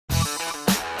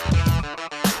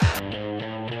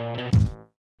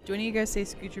Do any of you guys say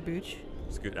scooch or booch?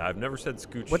 I've never said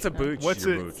scooch. What's a booch? What's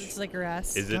it? It's like your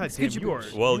ass. Is it? God damn, you are,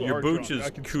 well, you your are booch drunk. is I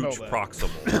can smell cooch that.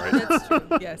 proximal, right? That's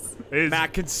true. Yes.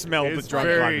 Matt can smell the it's drunk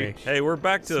very- on me. Hey, we're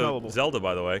back to Smellable. Zelda,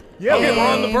 by the way. Yeah, Okay, we're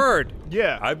on the bird.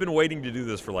 Yeah. I've been waiting to do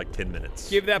this for like 10 minutes.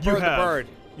 Give that You bird the have. bird.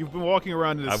 You've been walking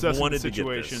around in a I've assessment wanted to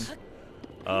situation. get this.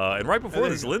 And right before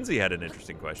And this, then- Lindsay had an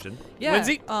interesting question. Yeah.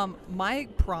 Lindsay? My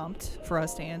prompt for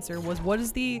us to answer was, what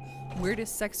is the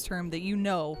weirdest sex term that you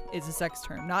know is a sex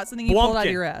term? Not something you pulled out of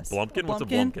Blumpkin. your ass. Blumpkin? What's a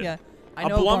blumpkin? Yeah. I A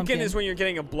know blumpkin is when you're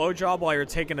getting a blowjob while you're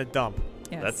taking a dump.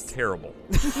 Yes. That's terrible.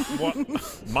 What?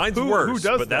 Mine's Who worse,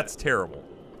 does but that? that's terrible.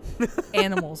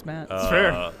 Animals, Matt.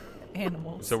 fair.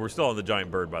 Animals. So we're still on the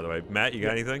giant bird, by the way. Matt, you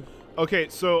got anything? Okay,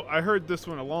 so I heard this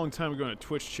one a long time ago in a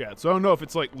Twitch chat, so I don't know if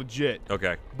it's like legit,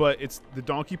 Okay. but it's the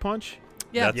donkey punch.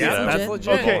 yeah, that's legit.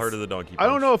 We've Okay. all heard of the donkey punch. I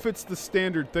don't know if it's the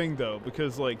standard thing though,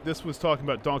 because like this was talking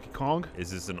about Donkey Kong.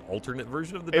 Is this an alternate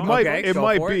version of the It donkey might Okay, it go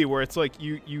might for be it. where it's like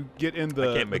you get in I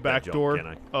the can't make that back jump, door can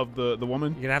I? of the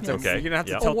woman. You're gonna have to. Yes. Okay, You're gonna have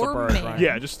to yeah. tilt the Or bird. man. Ryan.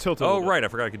 Yeah, just tilt it. a Oh, little bit. right. I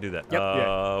forgot I could do that.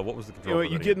 Yeah. What was the You, control? know,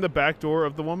 you get in the back door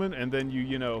of the woman, and then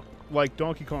you know, like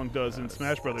Donkey Kong does in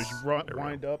Smash Brothers, you There we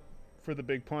wind up for the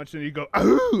big punch, and you go,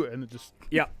 "Ooh!" and it just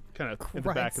Yeah. kind of in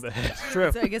the back of the head.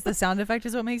 True. So I guess the sound effect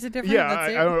is what makes it different. Yeah,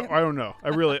 That's it? I don't know. I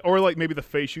really, or like maybe the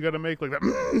face you got to make like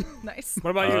that. Nice.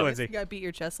 What about you, You Lindsay? gotta beat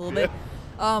your chest a little bit.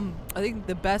 I think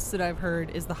the best that I've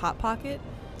heard is the hot pocket,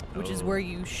 which is where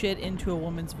you shit into a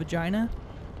woman's vagina.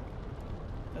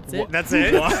 That's it. That's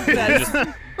it.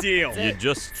 That's Deal. You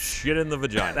just shit in the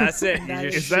vagina. That's it. That You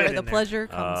is just Is that- shit where in the there. pleasure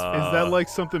comes from. Is that like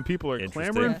something people are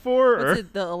interesting. clamoring Yeah. for? Or? What's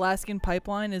it, the Alaskan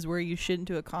pipeline is where you shit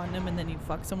into a condom and then you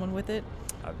fuck someone with it.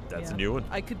 That's Yeah. a new one.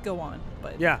 I could go on,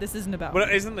 but Yeah. this isn't about But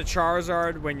me. isn't the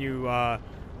Charizard when you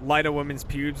light a woman's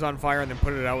pubes on fire and then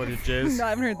put it out with your jizz? No, I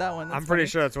haven't heard that one. I'm pretty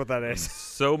sure that's what that is.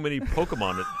 So many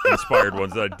Pokemon-inspired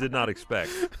ones that I did not expect.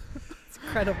 It's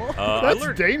incredible. I That's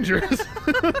learned dangerous.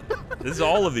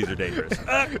 all of these are dangerous.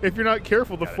 If you're not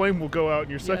careful, the flame will go out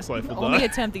and your sex Yeah. life will Only die.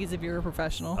 attempt these if you're a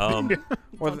professional.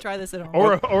 Or Don't try this at home.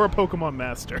 Or a Pokemon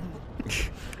master.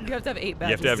 you have to have 8 You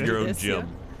badges. have to have do your own this, gym.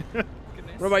 Yeah.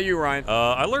 Goodness. What about you, Ryan?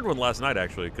 I learned one last night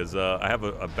actually because I have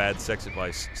a bad sex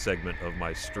advice segment of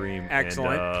my stream.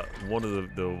 Excellent. And one of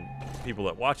the people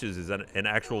that watches is an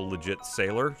actual legit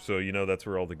sailor, so you know that's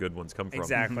where all the good ones come from.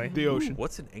 Exactly. The ocean.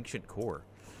 What's an ancient core?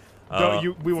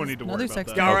 We won't need to worry Another about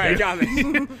sex that. All right, got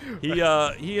me.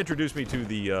 He introduced me to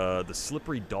the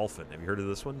slippery dolphin. Have you heard of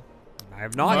this one? I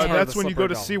have not. heard of That's the when you go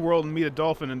to slippery SeaWorld and meet a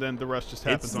dolphin, and then the rest just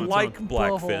happens It's on like its own.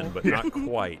 blackfin, Blowhole. but not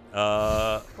quite.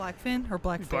 Blackfin or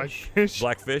blackfish? Blackfish.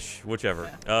 Blackfish,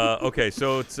 whichever. Okay,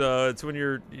 so it's when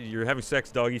you're having sex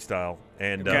doggy style.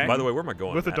 And Okay. by the way, where am I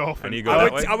going? With a Matt? dolphin. I need to go I that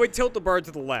would, way. I would tilt the bird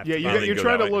to the left. Yeah, then you're go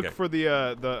trying that to way, look okay. for the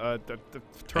I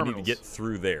terminals. need to get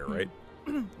through there, right?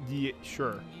 Yeah,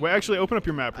 sure. Well, actually, open up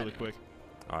your map really quick.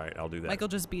 All right, I'll do that. Michael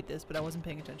just beat this, but I wasn't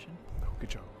paying attention. Oh, good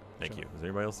job. Thank you. Is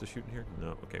anybody else to shoot in here? No.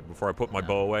 Okay. Before I put my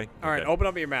bow away. All right, Okay. open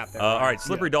up your map there. All right,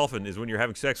 slippery dolphin is when you're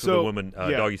having sex with So, a woman,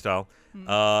 yeah. doggy style, In and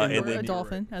the Or then a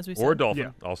dolphin, as we said. or a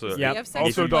dolphin. Yeah. Also, Yep. You have sex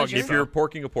Also for doggy pleasure. if you're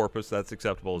porking a porpoise, that's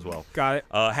acceptable as well. Got it.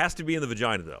 Has to be in the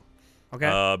vagina though.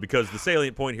 Okay. Because the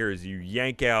salient point here is you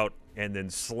yank out and then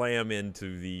slam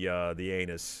into the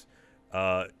anus,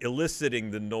 eliciting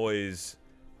the noise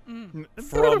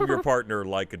from your partner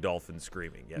like a dolphin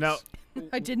screaming. Yes. Now,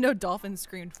 I did know dolphins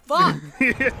screamed. Fuck!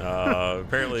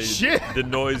 Apparently, Shit. the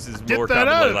noise is Get more that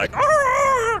commonly out.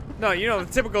 like. No, you know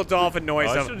the typical dolphin noise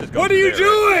Oh, I of, should've just gone what to are you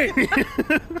there,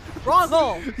 doing? Wrong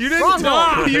hole! you didn't Wrong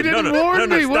hole! You No, didn't no, warn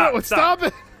no, me. stop, What? stop.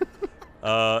 Stop it.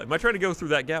 Am I trying to go through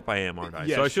that gap? I am, aren't I?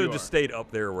 Yes, so I should you have just are. stayed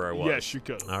up there where I was. Yes, you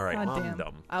could. All right, God I'm damn.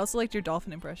 dumb. I also liked your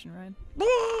dolphin impression, Ryan.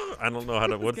 I don't know how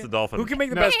to. What's the dolphin? Who can make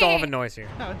the No. best dolphin noise here?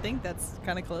 I would think that's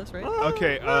kind of close, right?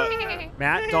 Okay,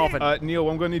 Matt, dolphin. Neil,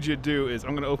 what I'm going to need you to do is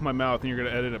I'm going to open my mouth and you're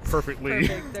going to edit it perfectly.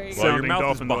 Perfect. There you go. Well, your sounding mouth is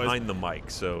dolphin noise. behind the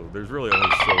mic, so there's really only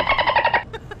so.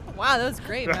 Wow, that was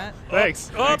great, Matt.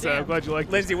 Thanks. Oh, Thanks. damn. I'm glad you liked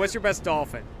it. Lindsay, what's your best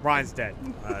dolphin? Ryan's dead.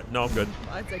 No, I'm good.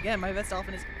 That's, again, my best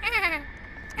dolphin is.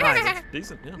 Nice.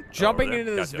 Decent. Yeah. Jumping Over there.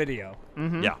 into this Gotcha. video,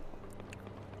 Yeah.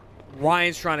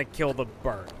 Ryan's trying to kill the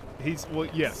bird.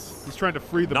 Yes. He's trying to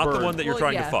free the Not bird. the one that you're Well,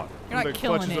 trying yeah. to fuck. You're from not the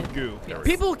killing clutches it. of goo. Yes.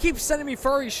 People keep sending me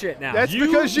furry shit now. That's You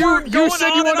because weren't you going said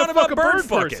on you and wanted on to fuck about a bird bird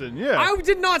fucking. person. Yeah. I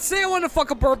did not say I wanted to fuck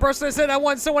a bird person. I said I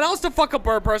want someone else to fuck a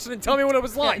bird person and tell me what it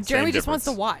was Yeah, like. Jeremy Same just wants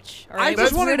to difference. watch. All I right?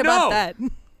 just What's wanna weird about know.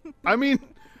 that? I mean,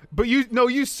 but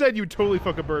you said you'd totally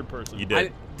fuck a bird person. You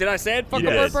did. Did I say I'd fuck You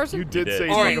a did. bird person? You did You say did.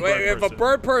 you'd All fuck right, a wait, bird if a person.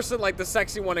 bird person like the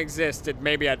sexy one existed,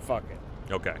 maybe I'd fuck it.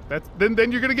 Okay. Then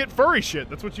you're gonna get furry shit.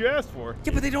 That's what you asked for.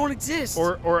 Yeah, but they don't exist.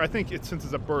 Or I think since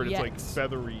it's a bird, it's like Yes.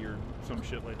 feathery or some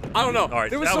shit like that. I don't know. All right.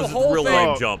 There was that some was whole a real thing.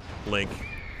 lame jump, Link.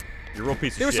 You're a real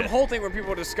piece of there was shit. some whole thing where people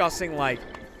were discussing, like,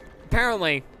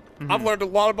 apparently, I've learned a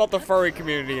lot about the furry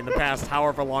community in the past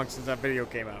however long since that video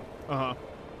came out. Uh-huh.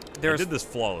 I did this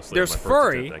flawlessly. There's on my first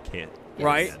furry, attempt. I can't.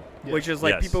 right? Yes. Which is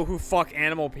like Yes. people who fuck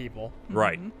animal people,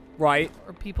 Right. right?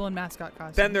 Or people in mascot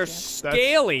costumes. Then there's yeah.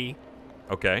 scaly,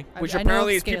 Okay. which I know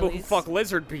apparently of is people who scalies. fuck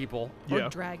lizard people. Or Yeah.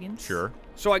 dragons. Sure.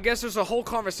 So I guess there's a whole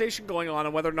conversation going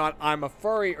on whether or not I'm a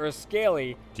furry or a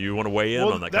scaly Do you want to weigh in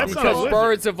Well, on that that's not conversation? a because lizard.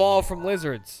 birds evolved from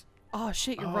lizards. Oh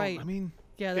shit, you're Oh, right. I mean,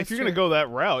 yeah, that's if you're true. gonna go that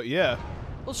route, yeah.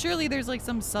 Well, surely there's like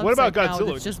some subset What about now Godzilla? that's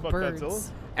Would you just fuck birds.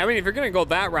 Godzilla? I mean, if you're gonna go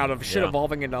that route of shit Yeah.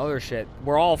 evolving into other shit,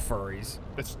 we're all furries.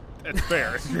 That's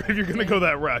fair. if you're gonna go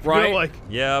that route, if you're Right. gonna, like,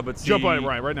 Yeah, but see, jump on it,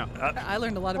 Ryan, right now. I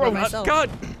learned a lot Bro, about myself. God,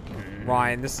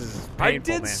 Ryan, this is painful, I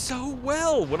did man. so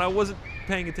well when I wasn't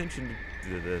paying attention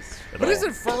to this. At But all.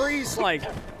 isn't furries like?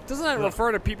 Doesn't that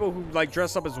refer to people who like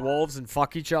dress up as wolves and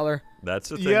fuck each other? That's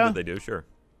the thing Yeah. that they do? Sure.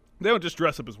 They don't just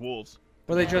dress up as wolves.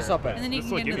 What do they dress up as? And then you It's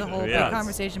can like get into the anything. whole Yeah, big it's-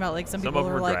 conversation about like some some people of are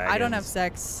them are like, I don't have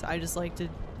dragons. sex. I just like to,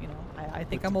 I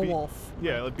think I'm a be- wolf.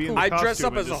 Yeah, like being. I in dress costume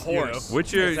up as and a just, you know, horse,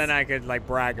 Which because is- then I could like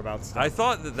brag about stuff. I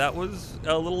thought that was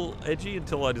a little edgy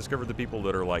until I discovered the people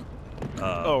that are like,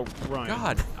 Oh, Ryan.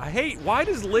 God, I hate. Why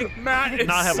does Link Matt is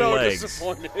not have so legs?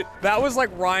 disappointed. That was like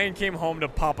Ryan came home to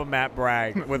Papa Matt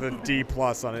brag with a D+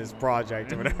 on his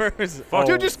project or whatever. It was. Fuck,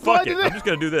 Dude, just fuck glide it. it in. I'm just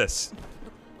gonna do this.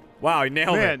 Wow, he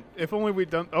nailed Man, if only we'd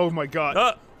done. Oh my God.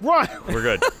 Uh, Ryan. we're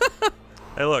good.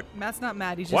 Hey, look. Matt's not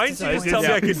mad. He's just Why didn't you just tell disappointed.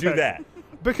 me I Yeah, could do that?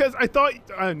 Because I thought.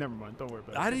 Never mind. Don't worry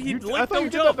about it. How did he I Link thought don't you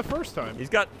did jump? that the first time.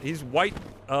 He's white.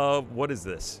 What is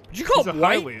this? Did you call He's a him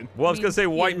white? Hylian. Well, I was I gonna mean, say he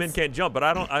white men is. can't jump, but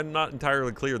I'm not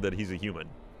entirely clear that he's a human.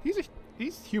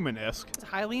 He's human-esque. It's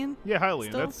Hylian? Yeah, Hylian.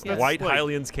 Still? That's Yeah. White like,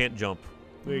 Hylians can't jump.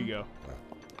 There you go.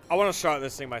 I want to start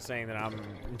this thing by saying that I'm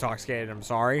intoxicated. I'm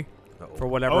sorry Uh-oh. for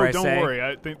whatever Oh, I don't say. worry.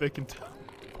 I think they can tell.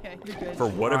 Okay, you're good. For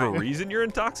whatever Right. reason, you're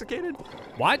intoxicated.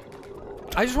 What?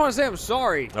 I just want to say I'm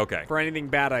sorry Okay. for anything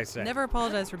bad I say. Never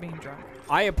apologize for being drunk.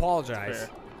 I apologize Fair.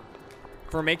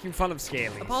 for making fun of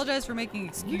Scalies. Apologize for making You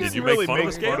excuses. Did didn't you really make fun of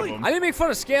make a fun of scaly? them. I didn't make fun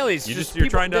of Scalies. You just just- you're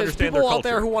people, trying to there's understand people their out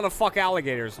there culture. who want to fuck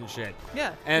alligators and shit.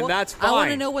 Yeah. And well, that's I want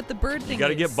to fine. know what the bird thing You got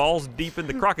to is. get balls deep in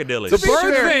the crocodiles. The be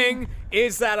bird fair- thing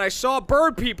is that I saw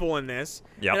bird people in this,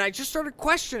 Yep. and I just started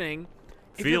questioning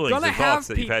if Feelings you're gonna and have thoughts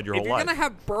that you've had your if whole you're life. gonna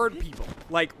have bird people,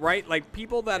 like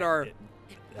people that are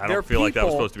I they're don't feel like that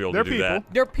was people- supposed to be able they're to do that.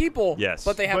 they're people, Yes.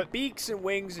 but they have But- beaks and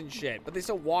wings and shit, but they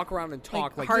still walk around and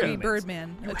talk like Harvey humans.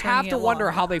 Birdman. You attorney have to at wonder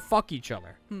law. how they fuck each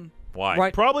other. Why?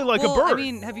 Right. Probably like well, a bird. I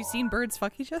mean, have you seen birds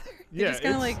fuck each other? They Yeah, just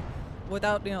kind of it's- like,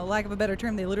 without lack of a better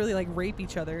term, they literally like rape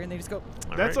each other and they just go.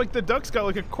 All That's right. like the duck's got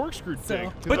like a corkscrew thing.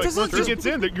 'Cause, But like, doesn't once it it just- gets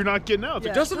in, that you're not getting out. It's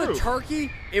Yeah. a Doesn't a screw.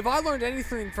 turkey? If I learned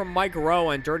anything from Mike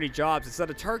Rowe and Dirty Jobs, it's that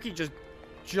a turkey just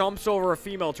jumps over a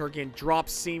female turkey and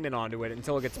drops semen onto it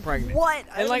until it gets pregnant. What?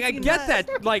 And like I get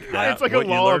that. Like Yeah, It's like a what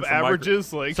you law learn of from Mike-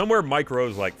 averages. Like Somewhere Mike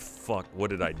Rowe's like, fuck, what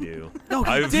did I do? No,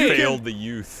 he I did. failed the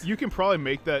youth. you can probably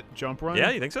make that jump run. Yeah,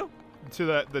 you think so? To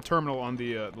the terminal on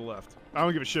the left. I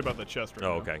don't give a shit about the chest right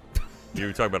Oh, now. okay. You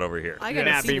were talking about over here. I gotta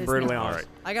Matt see being this brutally now. All honest.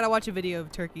 right. I gotta watch a video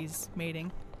of turkeys mating.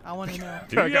 I want to know.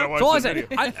 Do I you? gotta watch So this I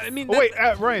video. I mean, Oh wait,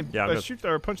 Ryan, Yeah, I'm gonna- shoot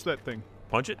or punch that thing.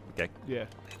 Punch it? Okay. Yeah,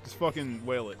 just fucking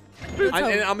whale it.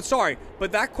 and I'm sorry,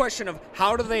 but that question of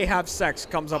how do they have sex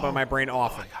comes up in my brain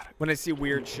often when I see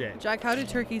weird shit. Jack, how do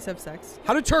turkeys have sex?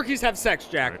 How do turkeys have sex,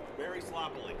 Jack? Very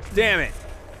sloppily. Damn it.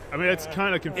 I mean, it's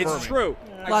kind of confirming. It's true.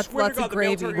 I Lots- swear lots to God, of the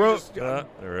male gravy. turkey Bro-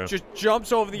 There we go. just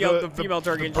jumps over the The- female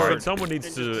turkey and All just right, someone needs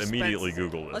and to just immediately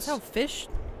dispense. Google That's this. how fish.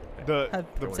 The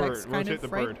Have bird. sex, kind Rotate of, the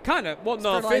right? bird. Kind of. Well,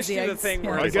 no, Fertilize fish the do the eggs, thing yeah.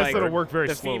 where I it's guess like that'll work very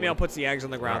the slowly. female puts the eggs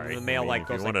on the All ground right, and the male I mean, like if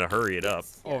you goes want like to hurry it up.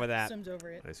 over that. Swims over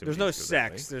it. I assume There's you no just go that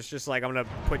sex. way. There's just like I'm gonna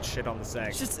put shit on the It's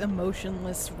sex. just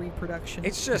emotionless reproduction.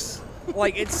 It's just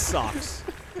like it sucks.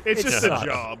 It's It just sucks. a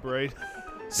job, right?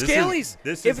 Scalies.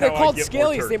 this If is they're how I called get more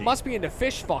scalies, they turkey. must be into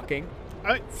fish fucking.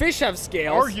 I Fish have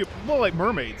scales. argue well, like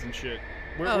mermaids and shit.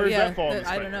 Where does yeah. that fall? in the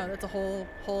I don't spectrum? know. That's a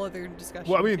whole other discussion.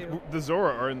 Well, I mean, too. the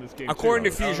Zora are in this game. According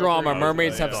too. to I was- I was Futurama, afraid-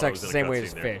 mermaids I have thought it sex was the in a same way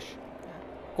as cutscene there. fish.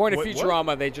 According to What- what?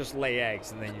 Futurama, they just lay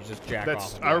eggs and then you just jack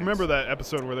That's. off. I remember that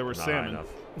episode where there were Nah, salmon. enough.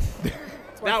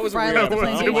 That was a Riley weird had to episode. play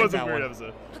I It don't like was a that weird one.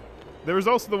 episode. There was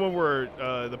also the one where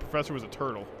the professor was a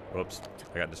turtle. Whoops.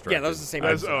 I got distracted. Yeah, that was the same I,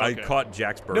 episode. Oh, I okay. caught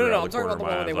Jack's bird. No, no, out no. of I'm talking about the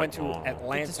one when they went corner to of my eye. I was like,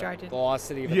 Atlanta, distracted. the lost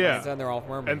city of Yeah. Atlanta, and they're all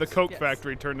mermaids. And the Coke Yes.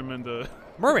 factory turned him into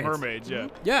Mermaids. Mermaids, yeah.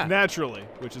 Yeah. Naturally,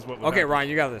 which is what would Okay, happen. Ryan,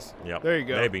 you got this. Yep. There you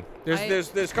go. Maybe.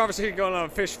 There's conversation going on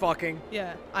fish fucking.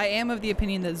 Yeah, I am of the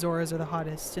opinion that Zoras are the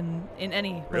hottest in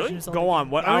any Really? Legend of Zelda Go on.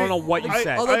 What? I don't know what you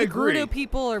said. Although the agree. Gerudo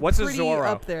people are What's a pretty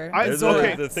Zora? up there. I- There's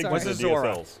okay. the thing Sorry. with the What's a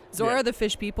Zora? DSLs. Zora Yeah. are the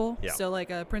fish people. Yeah. So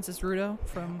like Princess Rudo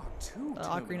from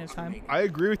Ocarina of Time. I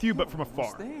agree with you, but from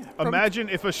afar. Imagine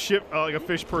if a ship, like a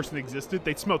fish person existed,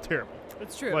 they'd smell terrible.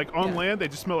 That's true. Like on yeah. land, they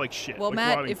just smell like shit. Well, like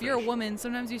Matt, rotting if you're a fish. woman,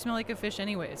 sometimes you smell like a fish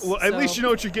anyways. Well, at so- least you know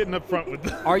what you're getting up front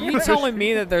with. Are you telling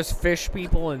me that there's fish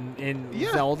people in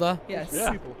Yeah. Zelda? Yes.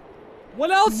 Yeah.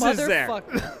 What else is there?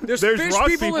 Motherfucker. There's There's fish rock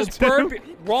people. people, There's bird.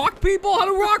 Rock people? How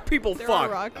do rock people There fuck?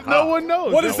 are rock. No one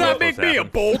knows. What does That's that make what's me? A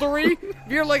happened. bouldery?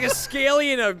 If you're like a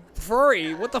scaly and a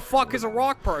furry, what the fuck is a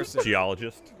rock person?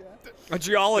 Geologist. A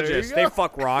geologist. There you They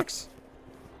fuck rocks.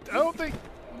 I don't think.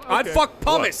 I'd okay. fuck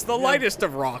pumice, the lightest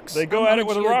of rocks. They go I'm at a it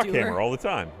with a rock geodoer. hammer all the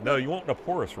time. No, you want a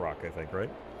porous rock, I think, right?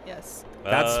 Yes.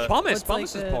 That's pumice. what's like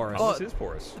Pumice is the- porous. Oh, This is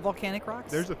porous. The volcanic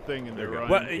rocks. There's a thing in there, There you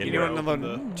go. Ryan. What? in You your know own-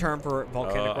 another term for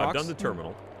volcanic rocks? I've done the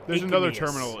terminal There's another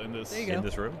igneous. terminal in this. There you go. in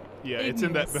this room. Yeah, it's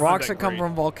in that. Igneous. behind Rocks that come grate.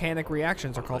 from volcanic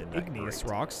reactions are called Behind that igneous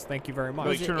grate. rocks. Thank you very much.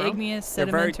 Like, Was it turn around? igneous, They're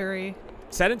very- sedimentary?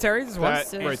 Sedentary is one. That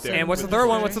Sid- right there. And what's the third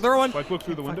one? What's the third one? Like look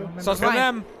through the window. Fucking So it's one of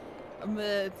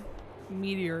them.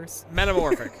 Meteors.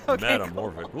 Metamorphic. Okay,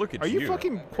 Metamorphic. Look at Are you. you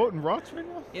fucking quoting rocks right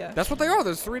now? Yeah. That's what they are.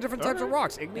 There's 3 different types of Alright.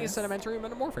 rocks: igneous, Yes. sedimentary, and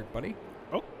metamorphic, buddy.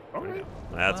 Oh, all right.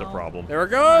 That's a Well, problem. There it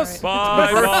goes.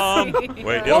 Alright. Bye, bomb. Yeah. Wait, Blow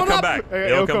it'll it come up. back. Hey,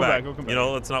 It'll it'll come come back. back, it'll come You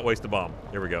know, let's not waste a bomb.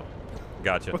 Here we go.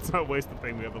 Gotcha. Let's not waste the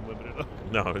thing we have unlimited of.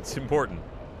 No, it's important.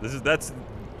 That's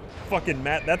fucking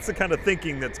Matt. That's the kind of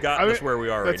thinking that's gotten I mean, us where we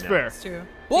are that's right fair. That's true.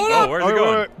 Blow it now. Oh, up. where's it Wait, going?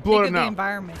 wait, wait. Blow Think it of the now.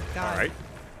 environment. God. All right.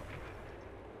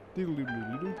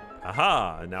 Doodle-doodle-doodle.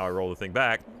 Aha! And now I roll the thing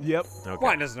back. Yep. Okay.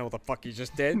 Ryan doesn't know what the fuck you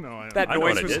just did. No, I don't. That I know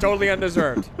noise what I was did. totally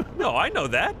undeserved. No, I know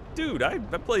that, dude. I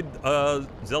played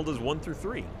Zelda's 1 through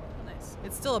 3. Nice.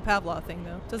 It's still a Pavlov thing,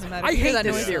 though. Doesn't matter. I You hear hate that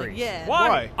this noise, you're like, series. Yeah.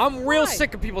 Why? I'm real Why?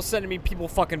 sick of people sending me people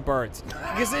fucking birds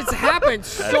because it's happened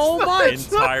That's so much.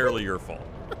 entirely your fault.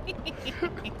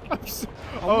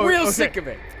 I'm real okay. sick of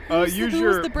it. Who's Use who your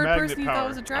was the bird magnet person you power. thought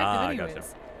was attractive, Ah, anyways? gotcha.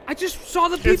 I just saw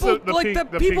the It's people, the like pink- the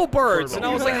the people pink birds, bird and I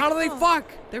one. was like, how do they Oh. fuck?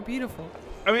 They're beautiful.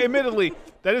 I mean, admittedly,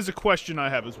 that is a question I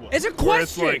have as well. It's a Where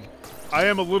it's question. like, I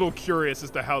am a little curious as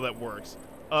to how that works.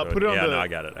 Put it on yeah, the. no, I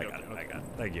got it. I Okay, got it. okay. I got it.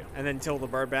 Thank you. And then tilt the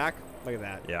bird back. Look at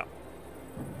that. Yeah.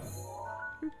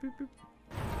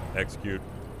 Execute.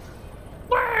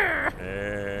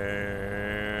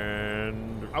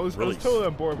 And I was release. totally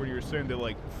on board when you were saying they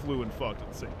like flew and fucked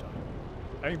at the same time.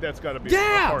 I think that's got to be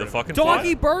Yeah! a part The of it. fucking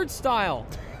Doggy fly. bird style,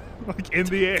 like in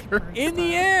the air. in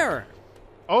the air.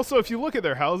 Also, if you look at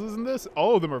their houses in this,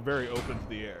 all of them are very open to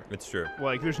the air. It's true.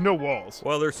 Like there's no walls.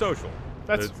 Well, they're social.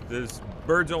 That's- there's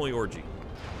birds only orgy.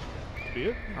 Be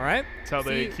it. All right. That's how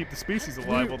they See, keep the species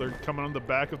alive while they're coming on the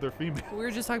back of their female. We were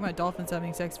just talking about dolphins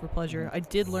having sex for pleasure. I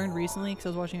did learn recently, because I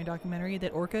was watching a documentary,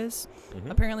 that orcas,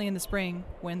 apparently in the spring,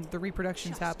 when the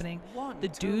reproduction's happening, the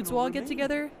dudes will all get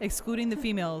together, excluding the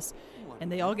females,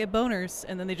 and they all get boners,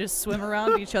 and then they just swim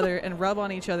around each other and rub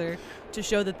on each other to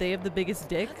show that they have the biggest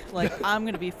dick. Like, I'm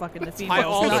going to be fucking the females,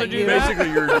 also not do you. that.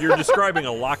 Basically, you're describing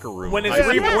a locker room. When it's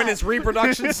Yeah. when it's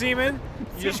reproduction semen,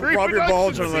 you just rub your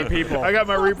bulge on other people. I got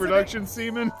my reproduction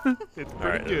semen. It's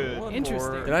pretty right, good. one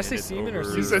Interesting. more, Did I say and it's semen or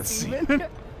over. You semen? said semen.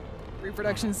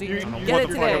 Reproduction semen. You- What Get it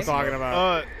the fuck I'm today. talking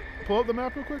about? Pull up the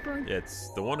map real quick, Ryan. It's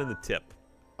the one in the tip.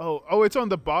 Oh, it's on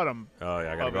the bottom. Oh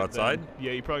yeah, I gotta of go it outside. then.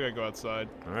 Yeah, you probably gotta go outside.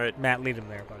 All right. Matt, lead him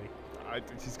there, buddy. I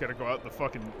think he's gotta go out the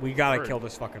fucking. We gotta bird. kill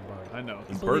this fucking bird. I know.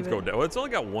 These Believe birds go it. down. Well, it's only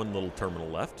got one little terminal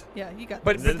left. Yeah, you got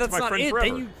But, this. then but it's that's my not friend it.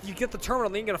 forever. Then you get the terminal,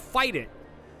 then you gotta fight it.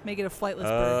 Make it a flightless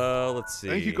bird. Let's see.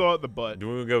 I think you go out the butt.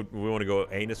 Do we go? We want to go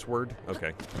anus word?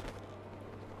 Okay.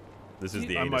 This is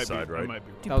the I might anus side, be. right? I might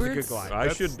be. Do That was a good birds- glide. I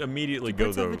That's- should immediately Do go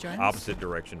birds the have vaginas? opposite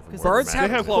direction from 'Cause where Birds Matt have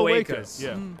They have cloacas. cloacas.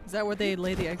 Yeah. Is that where they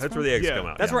lay the eggs That's from? where the eggs Yeah. come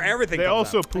out. That's yeah. where everything They comes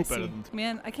also out. I poop see. out of them.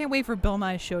 Man, I can't wait for Bill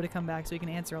Nye's show to come back so we can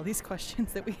answer all these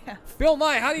questions that we have. Bill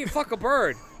Nye, how do you fuck a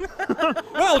bird?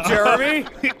 Well, Jeremy.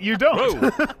 You don't.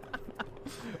 Whoa.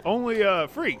 Only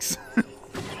freaks.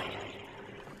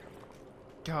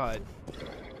 God.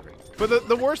 But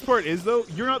the worst part is though,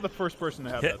 you're not the first person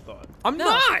to have that thought. I'm No.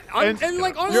 not. And- And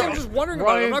like honestly, I'm You're- just wondering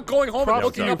about it. I'm Ryan, not going home and props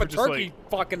looking to you up a for just, turkey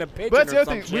fucking a pigeon But that's the or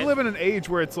other some thing. We shit. live in an age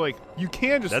where it's like you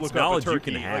can just That's look up a knowledge you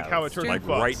turkey, can have. like how a turkey like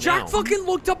fucks. right Jack now. fucking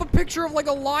looked up a picture of like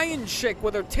a lion chick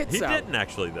with her tits He out. didn't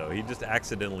actually though. He just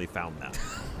accidentally found that.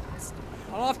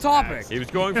 Off topic. He was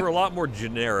going for a lot more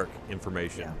generic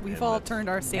information. Yeah, we've and all that's- turned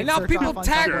our safe And now search people off on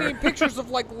tag Tumblr. me in pictures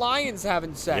of like lions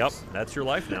having sex. Yep, that's your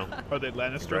life now. Are they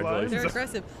Lannister Congratulations. They're lions?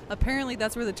 aggressive. Apparently,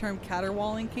 that's where the term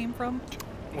caterwauling came from.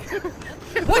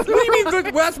 What do you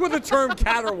mean? That's what the term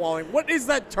caterwauling. What is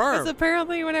that term? Because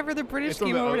apparently, whenever the British It's on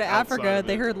came the over to outside Africa, of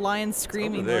they it. heard lions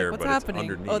screaming. there, Like, what's but it's happening?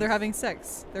 Oh, underneath. they're having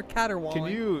sex. They're caterwauling.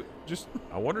 Can you just?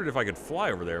 I wondered if I could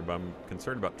fly over there, but I'm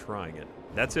concerned about trying it.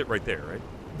 That's it right there, right?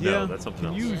 Yeah. No, that's something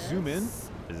Can else. you zoom in?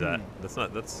 Is that? That's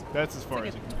not. That's. That's as far Like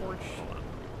as a you can. torch.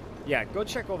 Yeah, go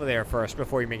check over there first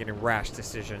before you make any rash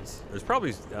decisions. There's probably.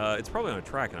 It's probably on a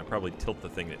track, and I probably tilt the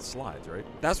thing and it slides, right?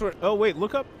 That's what. Oh wait,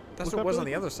 look up. That's look what up was the- on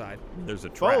the other side. There's a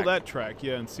track. Follow that track,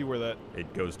 yeah, and see where that.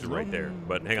 It goes to right there.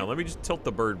 But hang on, let me just tilt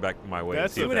the bird back my way.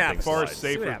 That's and see a if that thing far slides. See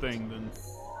what safer happens. thing than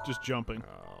just jumping.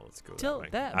 Let's go Tilt that way.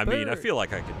 that I mean, I bird. feel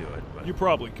like I could do it. But You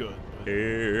probably could.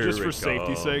 here just for it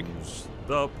safety's sake. comes,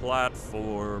 the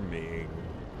platforming.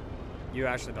 You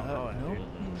actually don't know that, no.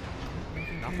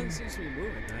 dude. Nothing seems to be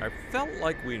moving. I felt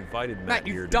like we invited Matt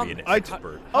you've here to done- be an I-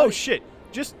 expert. Oh shit!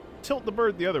 Just tilt the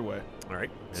bird the other way. All right.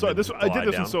 and So then this I did glide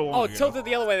this down. one so long Oh, ago. tilt it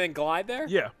the other way, then glide there?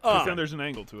 Yeah, Oh. because then there's an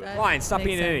angle to it. That Ryan, stop makes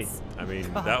being an idiot. sense. I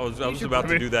mean, God, I was you should about to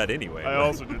probably- do that anyway. I but-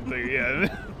 also didn't think.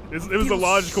 Yeah, it was a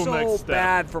logical so next step.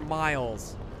 bad for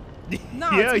Miles.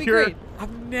 No, Yeah, it's gonna be you're- great.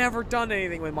 I've never done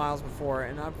anything with Miles before,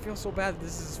 and I feel so bad that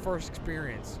this is his first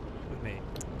experience with me.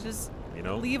 Just You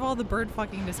know, leave all the bird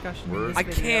fucking discussion in We're- this I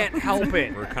video. can't help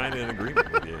it. we're kind of in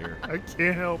agreement with you here. I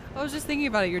can't help. I was just thinking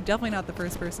about it. You're definitely not the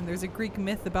first person. There's a Greek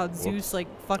myth about Zeus like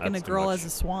fucking That's a too girl much. as a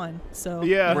swan. So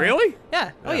Yeah. Really?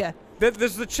 yeah. Oh Yeah. yeah.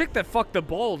 There's the chick that fucked the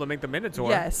bull to make the Minotaur.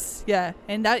 Yes. Yeah.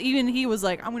 And that even he was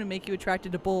like, I'm gonna make you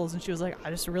attracted to bulls, and she was like,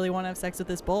 I just really want to have sex with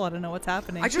this bull. I don't know what's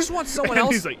happening. I just want someone And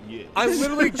else. he's like, yeah. I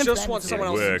literally just want It someone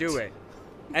else to worked. do it.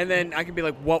 And then I can be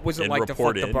like, what was it And like to fuck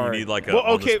report the in. bird? You need like a Well,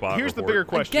 on the okay. spot Here's the report. bigger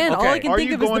question. Again, all I Okay. can Are think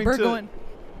you of is the going bird to- going.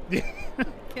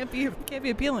 can't be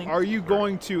appealing. Are you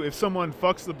going to, if someone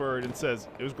fucks the bird and says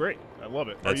it was great, I love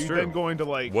it? That's are you true. then going to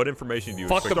like? What information do you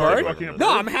Fuck the expect to bird? get Fucking from a this?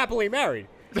 No, I'm happily married.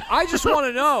 I just want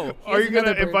to know. Are you Here's gonna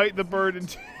another bird. invite the bird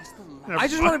into? I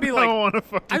just want to be I like, don't want to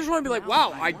fucking. I just want to be like,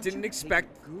 wow, I didn't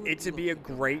expect it to be a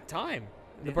great time.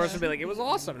 The person would be like, it was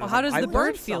awesome. And I Well, was how like, does I the bird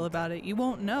learned feel something. about it? You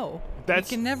won't know.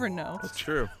 That's- you can never know. That's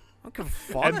true. I don't give a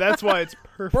fuck. And that's why it's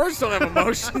perfect. Birds don't have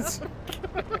emotions.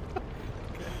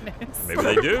 Maybe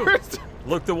they do.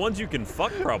 Look, the ones you can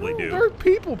fuck probably do. Bird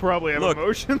people probably have Look.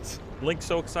 emotions. Link's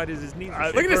so excited his knees are I-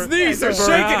 Look at his Bird- knees, they're bird-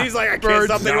 shaking. He's like, I can't birds-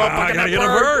 stop thinking about I fucking gotta that get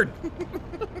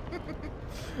a bird.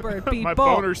 Bird people. My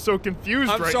boner's so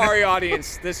confused I'm right sorry,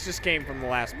 audience. This just came from the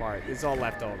last part. It's all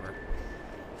left over.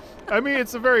 now. I mean,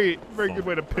 it's a very, very good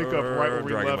way to pick up right where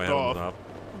we Dragging my left head on off. top.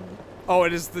 Oh,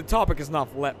 it is. The topic is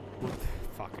not let.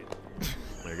 Fuck it.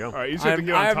 There you go. All right, you just have to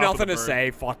get on I have top of nothing the to bird.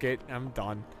 say. Fuck it. I'm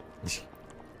done.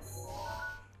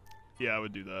 Yeah, I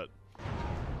would do that.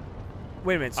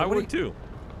 Wait a minute. So I what would do you- too.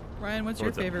 Ryan, what's your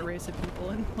What's up? favorite race of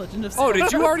people in Legend of Oh, Zelda?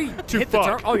 did you already To hit the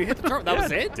turn? fuck. Oh, you hit the turn. That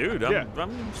was it. Dude, Yeah.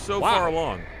 I'm so Wow. far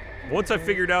along. Once I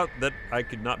figured out that I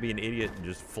could not be an idiot and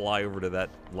just fly over to that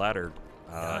ladder,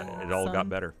 it all got Son.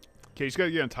 better. Okay, you just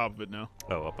gotta get on top of it now.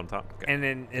 Oh, up on top. Okay. And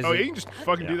then is Oh, it yeah, you can just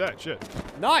fucking do Yeah. that shit.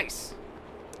 nice?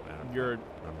 You're I'm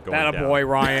going That a down. boy,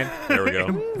 Ryan. There we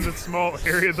go. the small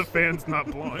area the fan's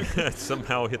not blowing.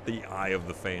 Somehow hit the eye of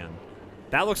the fan.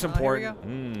 That looks Oh, here we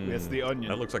important. go. It's the onion.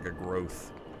 That looks like a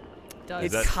growth. Does.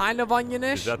 It's that- kind of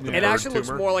onionish. is that the It bird actually looks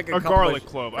tumor? more like a, A couple garlic of,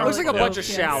 clove. It looks like a Garlic bunch of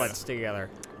clove, yes. shallots together.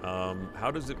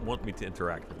 How does it want me to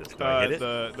interact with this? Do I hit it?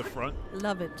 The front,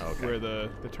 Love it. Okay. where the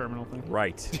terminal thing.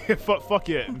 Right. Fuck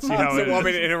it and see How how does it it want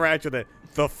me is. to interact with it?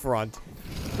 The front.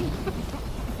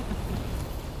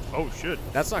 Oh shit,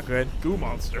 That's not good. goo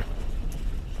monster.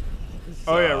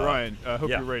 Oh yeah, Uh, Ryan. I hope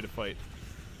yeah. you're ready to fight.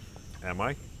 Am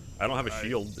I? I don't have a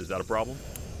shield. Is that a problem?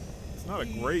 It's not a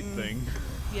great thing.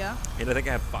 Yeah. And I think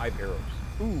I have 5 arrows.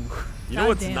 Ooh, You know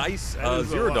what's Goddamn. nice? That is a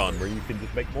Zero lot. Dawn, where you can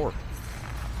just make more.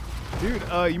 dude. You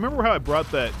remember how I brought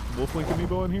that Wolflink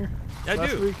amiibo in here? I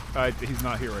last do. Week? He's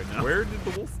not here right now. Where did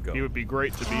the wolf go? He would be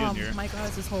great to be in here. Michael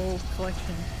has his whole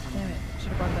collection. Damn it. Should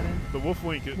have brought that in. The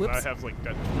Wolflink, I Whoops. have like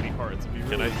got 20 hearts. It'd be Can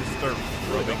really I just start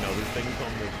rubbing other things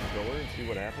on the door and see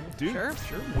what happens? Dude,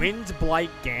 Sure. Wind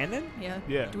Blight Ganon? Yeah.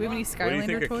 Yeah. Do we have any What do you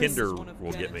think Skylander a toys? Kinder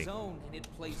will get me?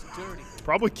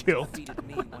 probably kill.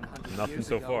 Nothing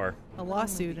so far. A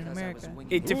lawsuit in America.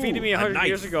 It defeated me a 100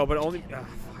 years knife. ago, but only.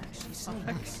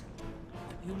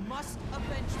 You must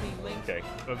avenge me, Link. Okay.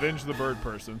 Avenge the bird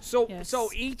person. So Yes.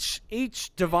 so each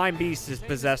divine beast is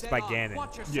possessed by Ganon.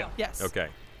 Watch yourself. Yeah. Yes. Okay.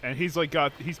 And he's like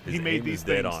got he His made aim these is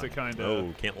dead things on. to kind of.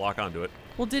 Oh, can't lock onto it.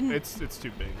 Well, didn't It's too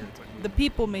big. It's like, the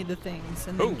people made the things,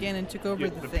 and then Oh. Ganon took over yeah,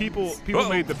 the the things. people Whoa.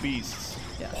 made the beasts.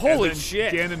 Yeah. Holy and then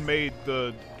shit! Ganon made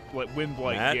the Wind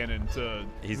Blight Matt? Ganon to.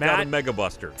 He's got a Matt? Mega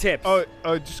Buster. Tips.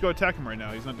 Just go attack him right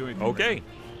now. He's not doing anything. Okay.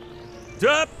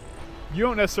 Up. You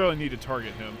don't necessarily need to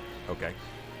target him. Okay.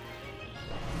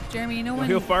 Jeremy, you know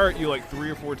He'll when fire at you like 3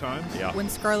 or 4 times. Yeah. when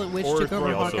Scarlet Witch Or took over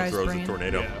He also Hawkeye's throws brain? a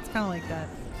tornado. Yeah. It's kind of like that.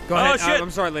 Go Oh, ahead. shit.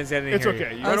 I'm sorry, Lindsay. I didn't It's hear you.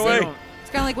 okay. You I was away. saying,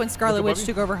 it's kind of like when Scarlet Witch puppy?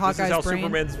 took over This is Hawkeye's how brain.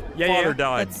 Superman's Yeah, father yeah.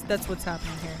 died. That's what's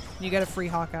happening here. You got to free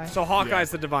Hawkeye. So Hawkeye's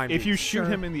Yeah. the divine If you beast. shoot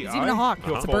him in the He's eye, even a hawk.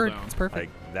 he'll It's a fall bird. down. It's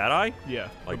perfect. Like that eye? Yeah,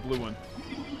 Like- the blue one.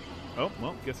 Oh,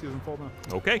 well, guess he doesn't fall down.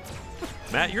 Okay.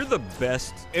 Matt, you're the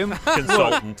best And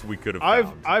consultant we could have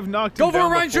found. I've knocked him Go for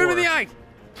down it, Ryan. Shoot him in the before. eye.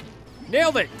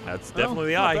 Nailed it. That's Oh, definitely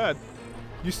the not eye. bad.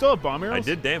 You still have bomb arrows? I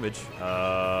did damage.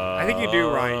 I think you do,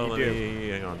 Ryan, you let do. me-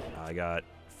 hang on. I got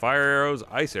fire arrows,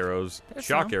 ice arrows, There's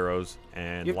shock some. arrows,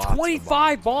 and You lots have of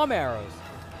 25 bomb arrows.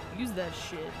 Use that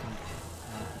shit.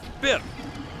 bombs. Bip.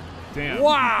 Damn.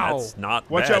 Wow. That's not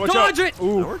Watch bad. out, watch Dodge out. it! No,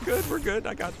 Ooh. we're good. We're good.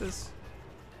 I got this.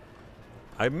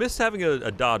 I miss having a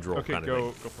dodge roll Okay, kind go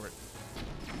of for it.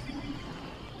 thing.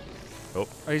 Oh,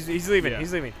 Oh, he's leaving. Yeah.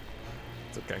 He's leaving.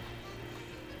 it's okay.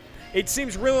 It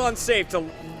seems really unsafe to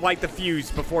light the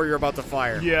fuse before you're about to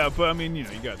fire. Yeah, but I mean, you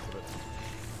know, you got to it.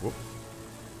 Whoop.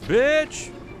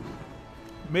 Bitch.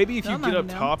 Maybe if No, you I'm get not up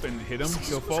down. top and hit him,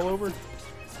 he'll fall over.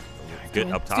 Get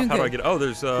doing- up top. doing How do I good. get? Oh,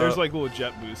 there's There's like little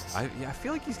jet boosts. I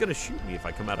feel like he's gonna shoot me if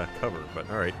I come out of cover. But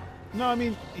all right. No, I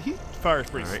mean, he fires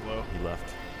pretty All right. slow. He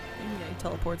left. Yeah, he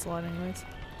teleports a lot anyways.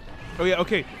 Oh, yeah,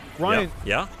 okay. Ryan,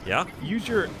 Yeah. Yeah. use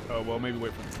your... Oh, well, maybe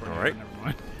wait for the tornado. All right. Never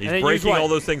mind. He's And then use breaking what? all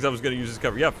those things I was going to use as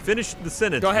cover. Yeah, finish the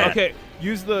sentence. Go ahead. Matt. Okay,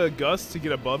 use the gust to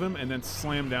get above him and then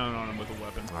slam down on him with a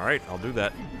weapon. All right, I'll do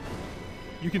that.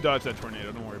 You can dodge that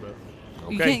tornado, don't worry about it.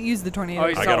 Okay. You can't use the tornado. Oh,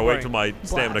 he's I gotta wait teleporting. till my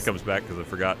stamina Blast. comes back because I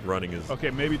forgot running is. Okay,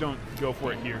 maybe don't go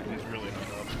for it here because he's really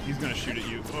hung up. He's going to shoot at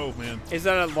you. Oh, man. Is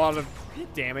that a lot of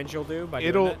damage you'll do by doing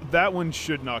It'll that? that one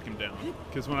should knock him down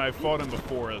because when I fought him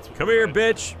before, that's what Come here, I-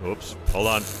 bitch. Oops. Hold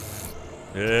on.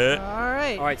 Yeah. All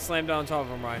right. All right, slam down on top of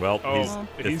him, Ryan. Well, Oh,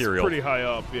 he's he's ethereal. pretty high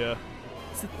up. Yeah,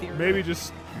 It's a theory. maybe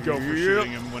just go for Yep.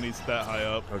 shooting him when he's that high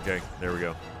up. Okay, there we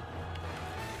go.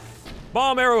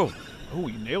 Bomb arrow. Oh,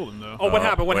 you nailed him though. Oh, what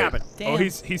happened? What wait. happened? Damn. Oh,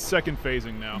 he's second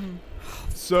phasing now.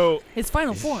 So his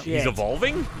final form. Shit. He's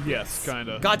evolving. yes, kind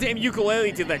of. Goddamn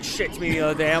ukulele did that shit to me the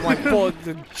other day. I'm like,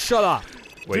 shut up.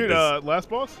 Wait, Dude, does last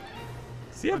boss.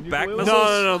 he have on back ukulele?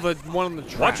 missiles? No, the one on the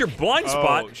track. Watch your blind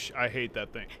spot. Oh, I hate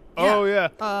that thing. Yeah. Oh yeah.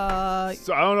 Uh,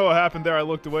 So I don't know what happened there. I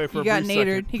looked away for you a got brief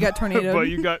nadered. second. He got tornadoed. But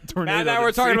you got tornado. Matt and I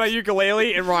were talking about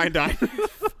ukulele, and Ryan died.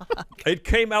 It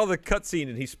came out of the cutscene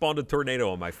and he spawned a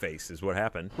tornado on my face. Is what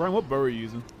happened. Ryan, what bow are you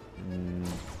using?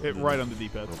 It right on the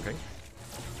D-pad. Okay.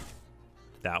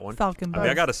 That one. Falcon I mean, I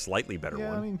bow. got a slightly better Yeah,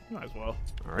 one. I mean, might as well.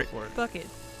 All right. For it. Fuck it.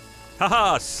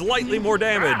 Haha, slightly more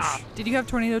damage. Did you have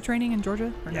tornado training in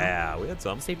Georgia? Or no? Yeah, we had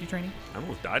some. Safety training? I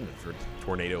almost died in a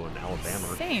tornado in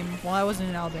Alabama. Same. Well, I wasn't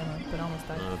in Alabama, but I almost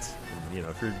died. It's, you know,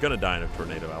 if you're gonna die in a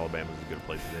tornado, Alabama's as good a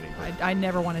place as any. I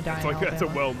never want to die It's in like that's a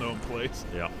Alabama. well-known place.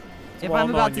 Yeah. If well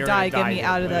I'm known about to you're die, gonna get me die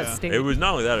out of here. that Yeah. state. It was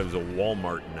not only that; it was a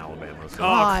Walmart in Alabama. So Oh,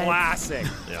 God. classic.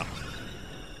 yeah.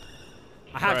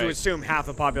 I have to Right. assume half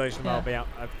the population of Yeah. Alabama.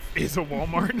 Is a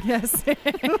Walmart. Yes. it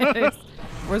is.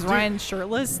 Was Ryan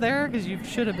shirtless there? Because you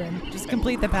should have been. Just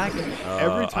complete the package.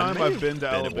 Every I time may I've have been to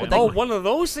at Alabama. one Oh, point. one of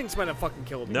those things might have fucking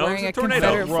killed me. No, Wearing it's a a tornado.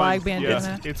 Confederate flag Run. bandana.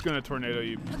 Yes, it's going to tornado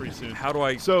you pretty soon. How do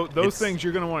I? So those it's things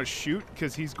you're going to want to shoot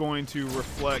because he's going to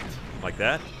reflect. like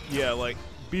that. Yeah, like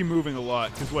be moving a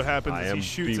lot because what happens I is am he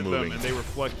shoots at them be-moving. and they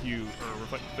reflect you or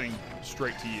reflect the thing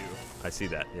straight to you. I see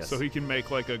that. Yes. So he can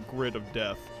make like a grid of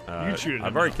death. You can shoot at him.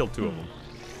 I've already now. killed 2 of them.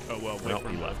 Oh well, wait No, for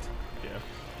he him. left. Yeah.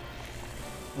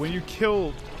 When you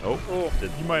kill, Oh,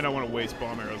 did- you might not want to waste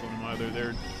bomb arrows on them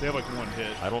either. They have like one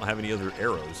hit. I don't have any other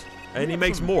arrows. And he got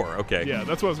makes some- more. Okay. Yeah,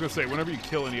 that's what I was gonna say. Whenever you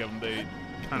kill any of them, they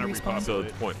kind of Respawn. So repopulate.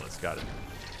 it's pointless. Got it.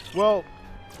 Well,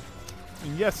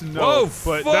 yes and no, Whoa,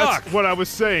 but fuck! that's what I was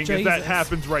saying. Is that Jesus.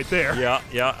 happens right there, Yeah,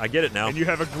 yeah, I get it now. and you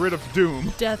have a grid of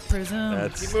doom. Death presumed.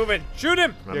 That's. Keep moving. Shoot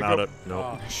him. I'm Yeah, out go- of. No.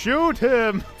 Oh, Shoot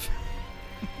him!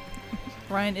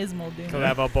 Ryan is Muldoon.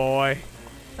 clever boy.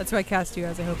 That's why I cast you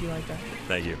as. I hope you like that.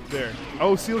 Thank you. There.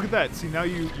 Oh, see, look at that. See, now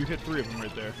you hit 3 of them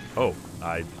right there. Oh,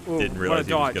 I Ooh, didn't what a realize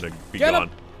he was dodge. gonna be Get him. gone.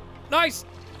 Nice.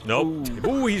 Nope.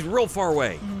 Ooh, he's real far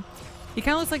away. He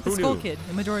kind of looks like the Who Skull knew? Kid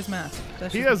in Majora's Mask.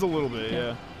 That's He just has a me. little bit, Yeah.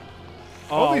 yeah.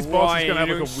 All these bosses Ryan, gonna have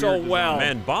you're like a doing weird so well.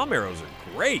 design. Man, bomb arrows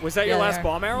are great. Was that Yeah, your they last are.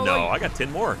 bomb arrow? No, Leg? I got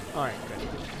 10 more. All right, good.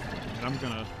 And I'm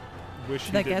gonna wish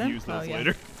Did he I get didn't him? use those Oh, yeah.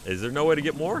 later. Is there no way to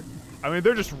get more? I mean,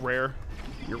 they're just rare.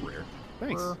 You're rare.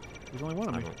 Thanks. There's only one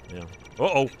of I me. don't. Yeah.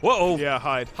 Uh-oh. Uh-oh. Yeah,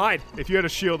 hide. Hide. If you had a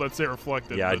shield, I'd say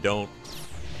reflected. Yeah, I but- don't.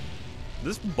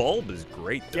 This bulb is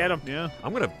great. Though. Get him. Yeah.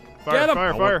 I'm gonna. Fire, Get him.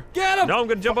 fire, I fire. Get him. No, I'm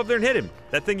gonna jump up there and hit him.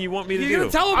 That thing you want me to You're do.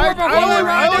 gonna teleport before Damn it, Ryan.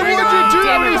 Ryan. There I you wanted go. you to do that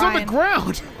Damn when it, he's on the Ryan.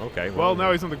 ground. Okay. Well,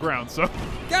 now he's on the ground, so.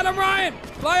 Get him, Ryan.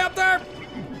 Fly up there.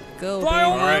 Go, Fly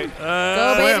baby. over. All right.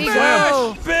 Go, Slam, baby, slam.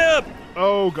 go. Bip!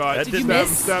 Oh god. That did you Stab him,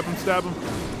 miss? stab him, stab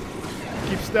him.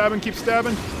 Keep stabbing, keep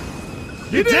stabbing.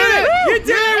 You did it! You did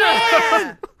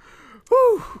it!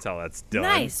 That's how that's done.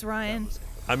 Nice, Ryan.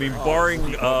 I mean, barring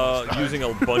using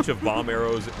a bunch of bomb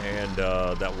arrows and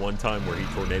that one time where he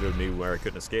tornadoed me where I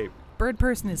couldn't escape. Bird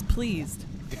person is pleased.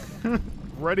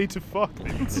 Ready to fuck.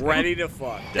 Ready to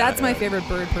fuck. That's my favorite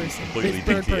bird person. Completely It's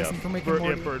bird DTF. person from Rick and Bird, yeah,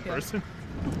 Morty. bird Yeah. person.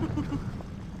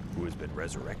 Who has been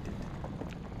resurrected.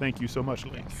 Thank you so much,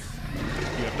 Link.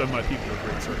 You have done my people a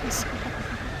great service.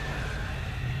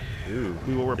 Ooh.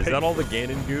 We will repay Is that all you. the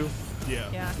Ganon goo? Yeah.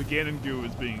 Yeah. The Ganon goo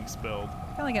is being expelled.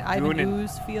 Kind of like an Ivan Goonin.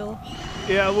 Ooze feel.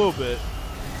 Yeah, a little bit.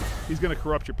 He's gonna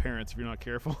corrupt your parents if you're not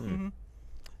careful.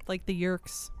 Like the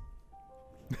Yerks.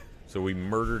 So we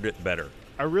murdered it better.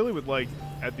 I really would like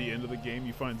at the end of the game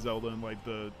you find Zelda in like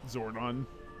the Zordon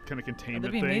kind of containment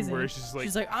That'd be thing amazing. where she's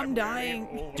She's like, I'm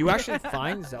dying. Do you actually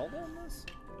find Zelda in this?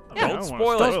 Yeah. Don't wanna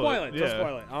spoil Don't it. spoil it. Yeah. Don't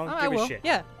spoil it. I Oh, don't I give will. a shit.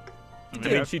 Yeah. I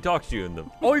mean, she talks to you in the.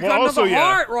 Oh, you Well, got also, another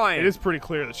yeah, heart, Ryan. it is pretty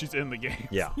clear that she's in the game.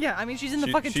 Yeah. Yeah, I mean, she's in the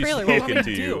She- fucking she's trailer. What do you spoken want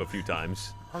to me to you do? a few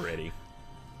times already.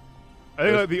 I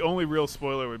think like, the only real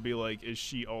spoiler would be like, is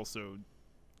she also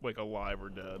like alive or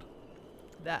dead?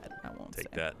 That I won't Take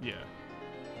say. that. Yeah.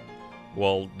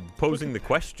 Well, posing the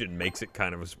question makes it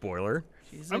kind of a spoiler.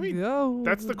 She's I a mean, ghost.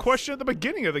 That's the question at the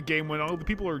beginning of the game when all the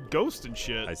people are ghosts and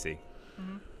shit. I see.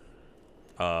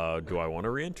 Do I want to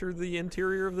re-enter the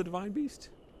interior of the Divine Beast?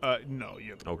 No,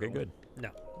 you have no Okay, real good. No.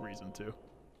 reason to.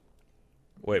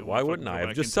 Wait, Don't why fucking wouldn't go I? I've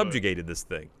back just into it. subjugated this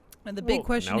thing. And the big Well,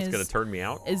 question Now it's going is, to turn me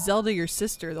out? is Zelda your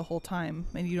sister the whole time,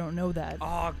 and you don't know that?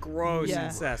 Oh, gross. Yeah.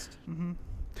 Incest.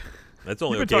 That's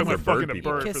only You've been okay talking for about bird fucking a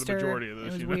people. bird. for Kissed the her. majority of this,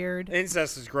 It was you know? weird.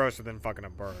 Incest is grosser than fucking a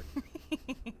bird.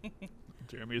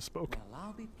 Jeremy has spoken. Well,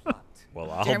 I'll be plucked.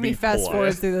 Well, I'll Jeremy be fast polite.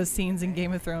 forwards through those scenes in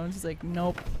Game of Thrones. He's like,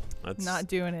 nope, That's, not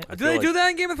doing it. I Do they feel do like- that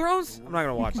in Game of Thrones? I'm not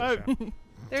gonna watch that show.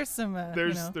 There's some,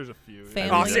 There's you know, there's a few.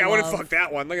 family Oh, see, I would have love. fucked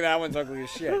that one. Look at that one's ugly as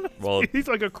shit. Well, He's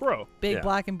like a crow. big, Yeah.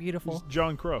 black, and beautiful. He's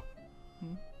John Crow.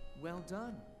 Well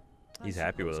done. He's I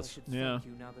happy with suppose us. I should Yeah. thank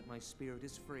you now that my spirit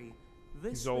is free.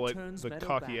 This He's all like returns the Meadow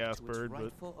cocky back ass to its bird, but-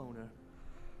 rightful owner.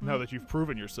 Now that you've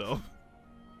proven yourself.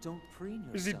 Don't preen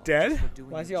Is he yourself dead? just for doing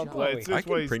Why is he your all job. glowy? It's I why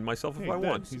can he's- preen myself if he's I dead.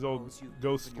 want. He's all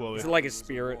ghost glowy. Is it like a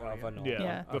spirit of a Yeah.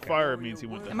 Yeah. The Okay. fire means he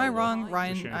went to Am I hell. wrong, The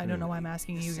Ryan? shampoo. I don't know why I'm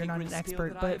asking you. You're not an Secret expert,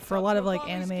 skill that I but for a lot of like taught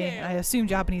anime, Bobby's and I Gale. assume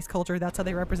Japanese culture, that's how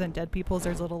they represent dead people. Is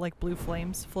there's little like blue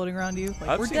flames floating around you. Like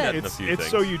I've we're seen dead. that in a It's few it's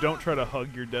things. so you don't try to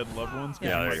hug your dead loved ones. 'cause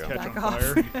Yeah, you there might you catch go. on Back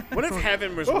fire. off. What if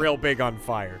heaven was real big on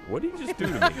fire? What did you just do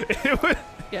to me? it would,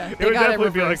 Yeah, it they would got it definitely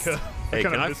be like reversed. a Hey,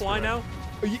 kind can of I fly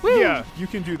misdirect. now? Yeah, you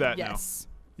can do that Yes.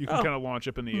 now. You can Oh. kind of launch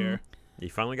up in the air. You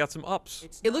finally got some ups.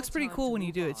 It's It now looks pretty time cool to when you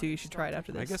move do it on too. You and should try it start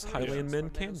after I this. guess preparations Hylian for men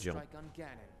Meadow can jump. Strike on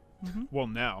Ganon. Well,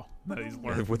 now that he's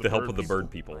learned With from the help bird of the people. bird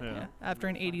people. Yeah. Yeah, after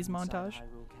an 80s montage.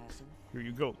 Hyrule Castle. Here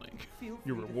you go, Link. Feel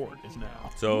Your free to reward thank is me now.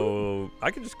 So I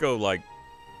could just go like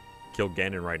kill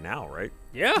Ganon right now, right?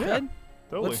 Yeah. Good.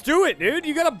 Totally. Let's do it, dude.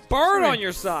 You got a bird Sweet. on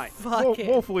your side. Fuck it.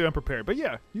 Woefully unprepared, but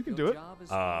yeah, you can do Your it. job is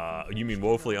done. You mean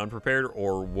woefully unprepared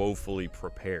or woefully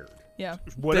prepared? Yeah.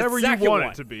 Whatever you second want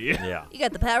one. it to be. Yeah. You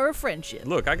got the power of friendship.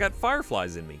 Look, I got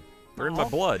fireflies in me. They're in my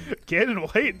blood. Ganon will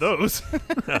hate those.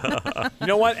 You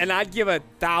know what? And I'd give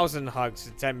 1,000 hugs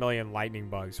to 10 million lightning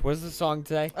bugs. What's the song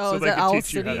today? Oh, so is they that can Owl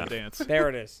teach you City? how to dance. There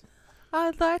it is.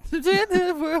 I'd like to let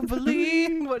the world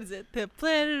believe. What is it? The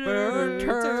planet Earth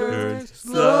turns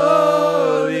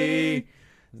slowly.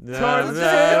 Stay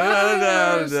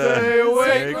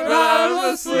awake when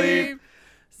I'm asleep.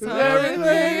 Everything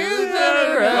is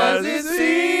better as it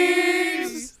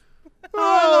seems.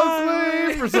 I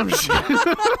love sleep or some shit.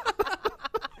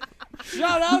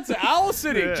 Shout out to Owl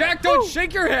City. Yeah. Jack, don't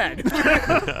shake your head.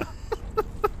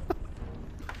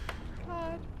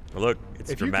 Look, it's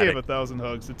If you dramatic. gave 1,000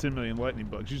 hugs to 10 million lightning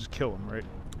bugs, you just kill them, right?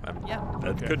 Yeah. That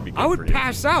Okay. could be good I for would you.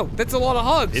 pass out. That's a lot of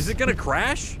hugs. Is it gonna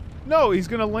crash? No, he's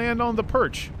gonna land on the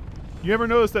perch. You ever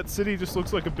notice that city just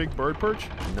looks like a big bird perch?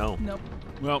 No. Nope.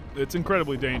 Well, it's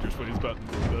incredibly dangerous what he's about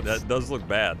to do. That does look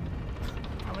bad.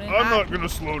 I'm not gonna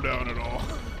slow down at all.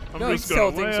 I'm No, he just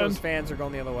still gonna thinks land. those fans are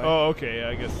going the other way. Oh, okay, yeah,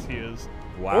 I guess he is.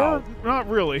 Wow. Or not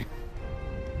really.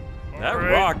 That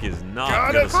Alright. rock is not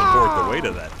Got gonna it. support the weight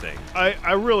of that thing.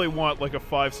 I really want like a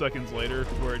 5 seconds later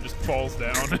where it just falls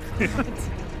down.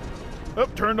 Oh,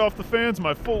 turned off the fans.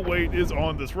 My full weight is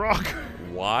on this rock.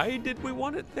 Why did we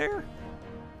want it there?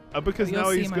 Because You'll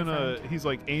now see, he's my gonna, friend. he's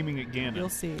like aiming at Ganon You'll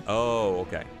see. Oh,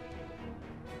 okay.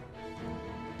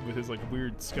 with his like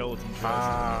weird skeleton chest.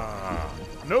 Ah.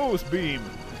 Nose beam,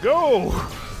 go!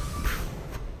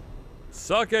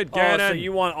 Suck it, Oh, Ganon. so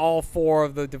you want all 4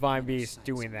 of the Divine Beasts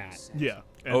doing that. Yeah.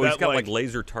 And Oh, he's that, got like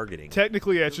laser targeting.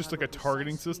 Technically, it's just like a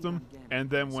targeting system, and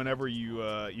then whenever you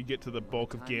you get to the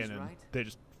bulk of Ganon, they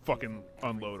just fucking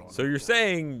unload on So it. you're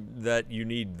saying that you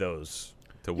need those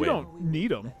to You win? don't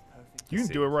need them. You can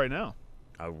do it right now.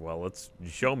 Well, let's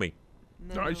show me.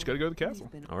 No, you just gotta go to the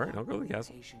castle. All right, I'll go to the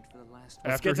castle.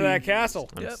 Let's get to that castle.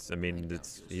 I mean,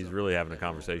 he's really having a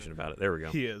conversation about it. There we go.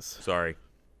 He is. Sorry.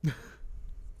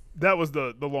 That was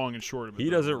the long and short of it. He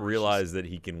though. doesn't realize that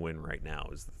he can win right now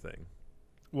is the thing.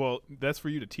 Well, that's for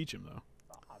you to teach him, though.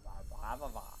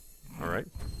 All right.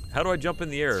 How do I jump in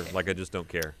the air like I just don't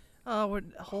care?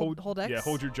 Hold X. Yeah,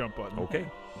 hold your jump button. Okay.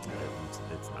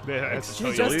 It's not. They have to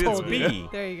tell you Just It's hold B.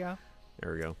 it. There you go.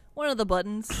 There we go. One of the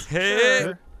buttons. Hey!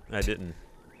 Sure. I didn't.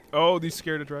 Oh, these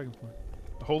scared of dragons.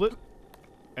 Hold it,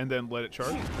 and then let it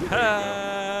charge.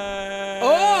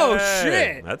 Oh,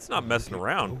 shit! That's not messing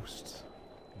around. Ghosts.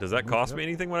 Does that cost me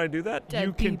anything when I do that? Dead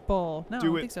You can people. No, I Do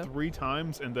don't it think so. 3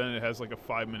 times, and then it has like a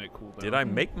 5-minute cooldown. Did I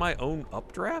make my own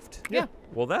updraft? Yeah.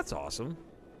 Well, that's awesome.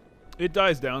 It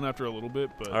dies down after a little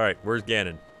bit, but All right, where's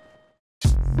Ganon?